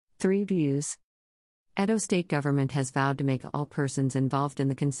3 views. Edo state government has vowed to make all persons involved in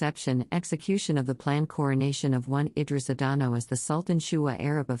the conception and execution of the planned coronation of one Idris Adano as the Sultan Shua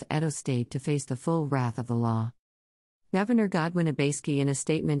Arab of Edo state to face the full wrath of the law. Governor Godwin Obaseki, in a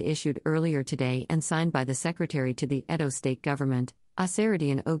statement issued earlier today and signed by the secretary to the Edo state government,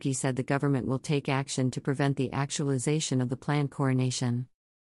 Obaseki Ogi, said the government will take action to prevent the actualization of the planned coronation.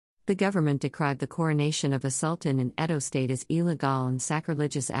 The government decried the coronation of a sultan in Edo state as illegal and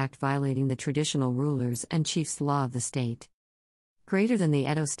sacrilegious act violating the traditional rulers and chiefs law of the state. Greater than the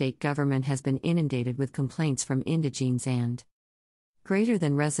Edo state government has been inundated with complaints from indigenes and greater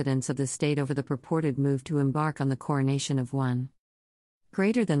than residents of the state over the purported move to embark on the coronation of one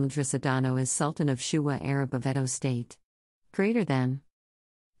greater than Idris Adano as Sultan of Shua Arab of Edo state. Greater than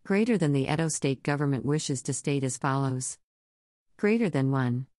the Edo state government wishes to state as follows. Greater than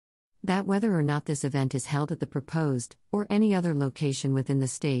 1. That whether or not this event is held at the proposed, or any other location within the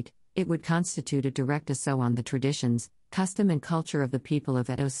state, it would constitute a direct assault on the traditions, custom and culture of the people of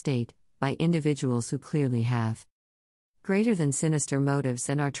Edo state, by individuals who clearly have greater than sinister motives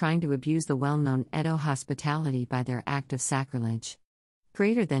and are trying to abuse the well-known Edo hospitality by their act of sacrilege.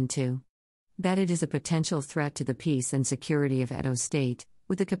 Greater than 2. That it is a potential threat to the peace and security of Edo state,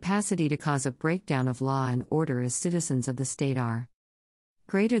 with the capacity to cause a breakdown of law and order as citizens of the state are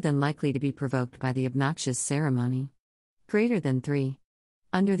greater than likely to be provoked by the obnoxious ceremony. Greater than 3.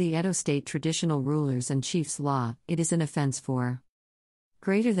 Under the Edo state traditional rulers and chiefs law, it is an offense for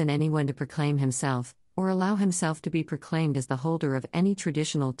greater than anyone to proclaim himself, or allow himself to be proclaimed as the holder of any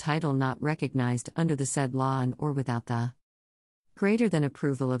traditional title not recognized under the said law and or without the greater than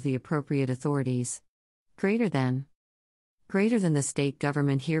approval of the appropriate authorities. Greater than the state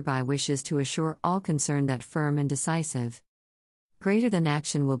government hereby wishes to assure all concerned that firm and decisive greater than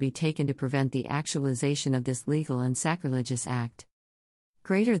action will be taken to prevent the actualization of this legal and sacrilegious act.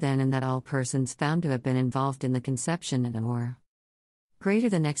 Greater than, and that all persons found to have been involved in the conception and or greater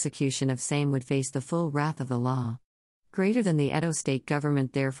than execution of same would face the full wrath of the law. Greater than the Edo state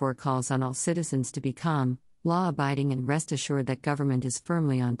government therefore calls on all citizens to be calm, law-abiding and rest assured that government is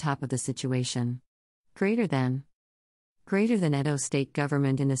firmly on top of the situation. Greater than Edo state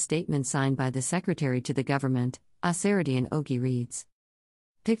government, in a statement signed by the secretary to the government, Obaseki Ogi, reads.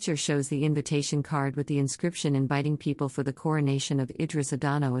 Picture shows the invitation card with the inscription inviting people for the coronation of Idris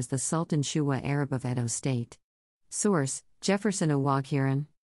Adano as the Sultan Shua Arab of Edo state. Source: Jefferson Awaghiran.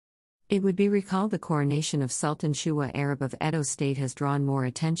 It would be recalled the coronation of Sultan Shua Arab of Edo state has drawn more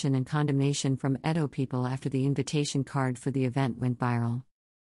attention and condemnation from Edo people after the invitation card for the event went viral.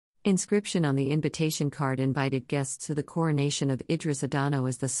 Inscription on the invitation card invited guests to the coronation of Idris Adano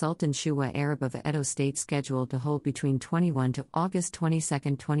as the Sultan Shua Arab of Edo state, scheduled to hold between 21 to August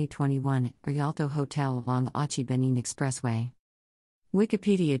 22, 2021, at Rialto Hotel along Achi Benin Expressway.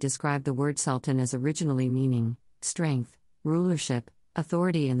 Wikipedia described the word Sultan as originally meaning strength, rulership,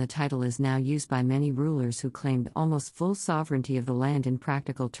 authority, and the title is now used by many rulers who claimed almost full sovereignty of the land in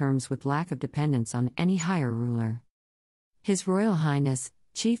practical terms with lack of dependence on any higher ruler. His Royal Highness,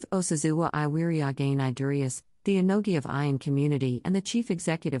 Chief Osazuwa Iwiriagane Idurius, the Enogi of Ayan community and the Chief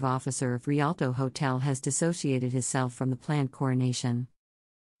Executive Officer of Rialto Hotel, has dissociated himself from the planned coronation.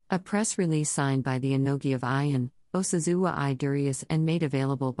 A press release signed by the Enogi of Ayan, Osazuwa Idurius, and made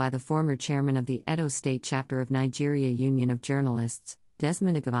available by the former chairman of the Edo State chapter of Nigeria Union of Journalists,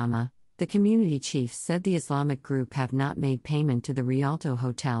 Desmond Agabama, the community chief, said the Islamic group have not made payment to the Rialto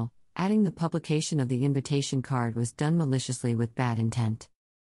Hotel, adding the publication of the invitation card was done maliciously with bad intent.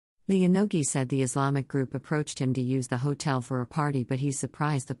 The Enogi said the Islamic group approached him to use the hotel for a party, but he's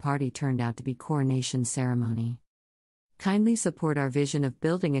surprised the party turned out to be coronation ceremony. Kindly support our vision of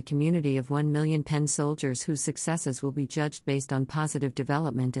building a community of 1 million pen soldiers whose successes will be judged based on positive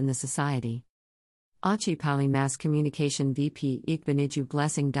development in the society. Achi Pali Mass Communication VP Igbeniju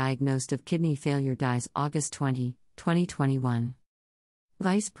Blessing, diagnosed of kidney failure, dies August 20, 2021.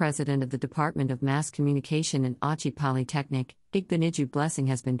 Vice President of the Department of Mass Communication in Achi Polytechnic, Igbeniju Blessing,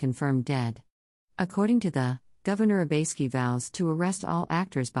 has been confirmed dead. According to the Governor Obaseki vows to arrest all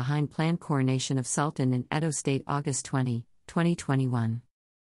actors behind planned coronation of Sultan in Edo State August 20, 2021.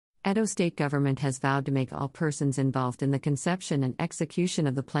 Edo State government has vowed to make all persons involved in the conception and execution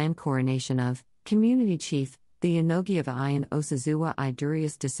of the planned coronation of Community Chief, the Enogi of Ayan Osazuwa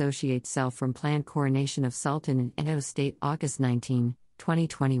Idurius, dissociate self from planned coronation of Sultan in Edo State August 19,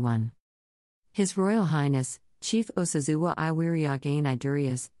 2021. His Royal Highness, Chief Osazuwa Iwiriagane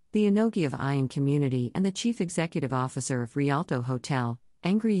Idurius, the Enogi of Ayan community and the Chief Executive Officer of Rialto Hotel,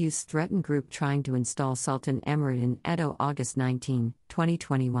 angry youths threaten group trying to install Sultan Emirate in Edo August 19,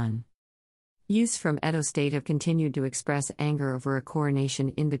 2021. Youths from Edo State have continued to express anger over a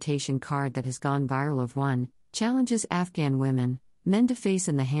coronation invitation card that has gone viral of one, challenges Afghan women, men to face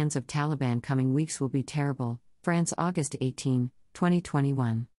in the hands of Taliban coming weeks will be terrible, France August 18,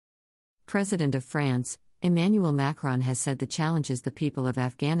 2021. President of France, Emmanuel Macron has said the challenges the people of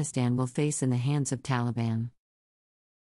Afghanistan will face in the hands of Taliban.